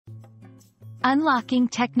Unlocking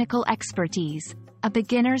Technical Expertise, a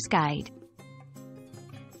Beginner's Guide.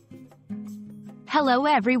 Hello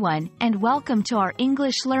everyone, and welcome to our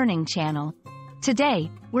English Learning channel.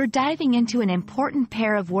 Today, we're diving into an important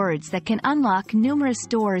pair of words that can unlock numerous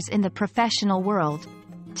doors in the professional world: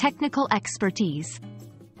 technical expertise.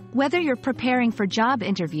 Whether you're preparing for job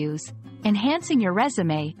interviews, enhancing your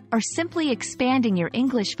resume, or simply expanding your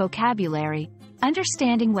English vocabulary,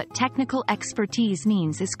 understanding what technical expertise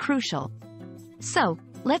means is crucial. So,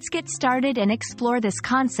 let's get started and explore this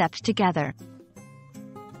concept together.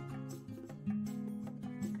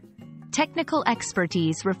 Technical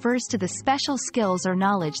expertise refers to the special skills or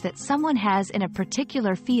knowledge that someone has in a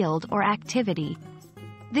particular field or activity.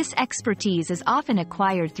 This expertise is often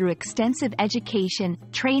acquired through extensive education,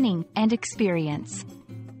 training, and experience.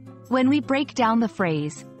 When we break down the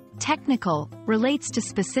phrase, technical relates to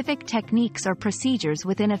specific techniques or procedures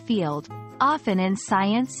within a field, often in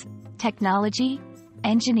science, technology,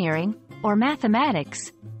 engineering, or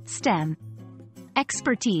mathematics, STEM.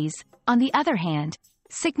 Expertise, on the other hand,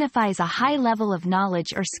 signifies a high level of knowledge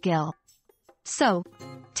or skill. So,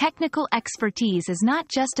 technical expertise is not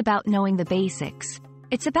just about knowing the basics.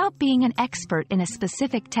 It's about being an expert in a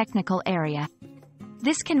specific technical area.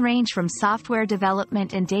 This can range from software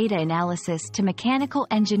development and data analysis to mechanical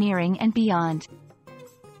engineering and beyond.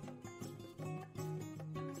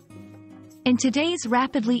 In today's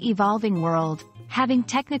rapidly evolving world, having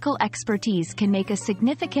technical expertise can make a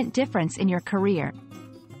significant difference in your career.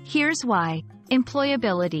 Here's why.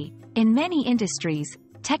 Employability. In many industries,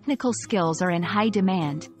 technical skills are in high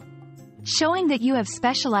demand. Showing that you have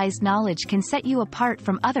specialized knowledge can set you apart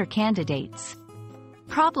from other candidates.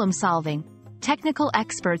 Problem solving. Technical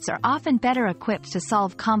experts are often better equipped to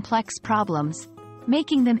solve complex problems,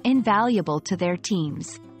 making them invaluable to their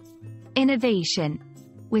teams. Innovation.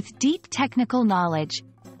 With deep technical knowledge,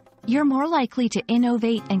 you're more likely to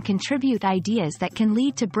innovate and contribute ideas that can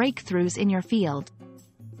lead to breakthroughs in your field.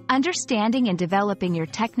 Understanding and developing your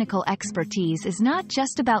technical expertise is not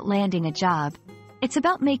just about landing a job, it's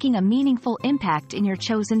about making a meaningful impact in your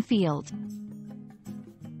chosen field.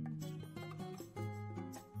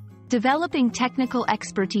 Developing technical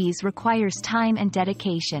expertise requires time and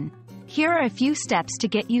dedication. Here are a few steps to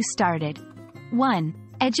get you started. 1.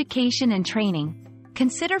 Education and training.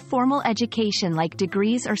 Consider formal education like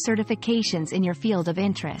degrees or certifications in your field of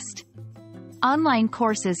interest. Online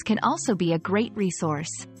courses can also be a great resource.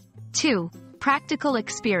 2. Practical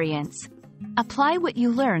experience. Apply what you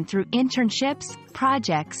learn through internships,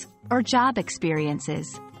 projects, or job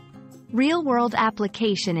experiences. Real-world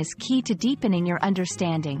application is key to deepening your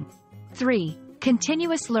understanding. 3.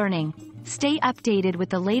 Continuous learning. Stay updated with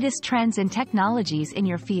the latest trends and technologies in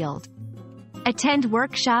your field. Attend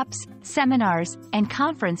workshops, seminars, and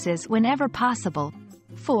conferences whenever possible.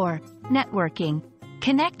 4. Networking.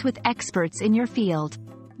 Connect with experts in your field.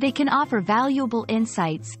 They can offer valuable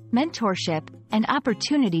insights, mentorship, and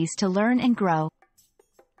opportunities to learn and grow.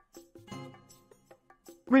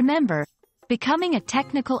 Remember, becoming a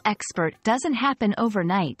technical expert doesn't happen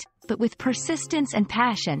overnight, but with persistence and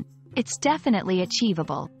passion, it's definitely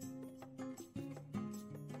achievable.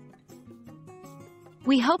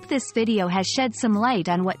 We hope this video has shed some light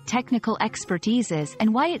on what technical expertise is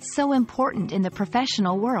and why it's so important in the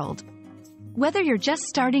professional world. Whether you're just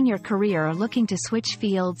starting your career or looking to switch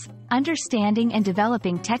fields, understanding and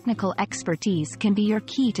developing technical expertise can be your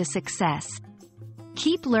key to success.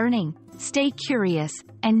 Keep learning, stay curious,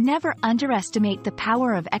 and never underestimate the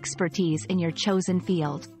power of expertise in your chosen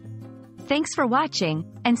field. Thanks for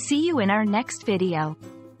watching, and see you in our next video.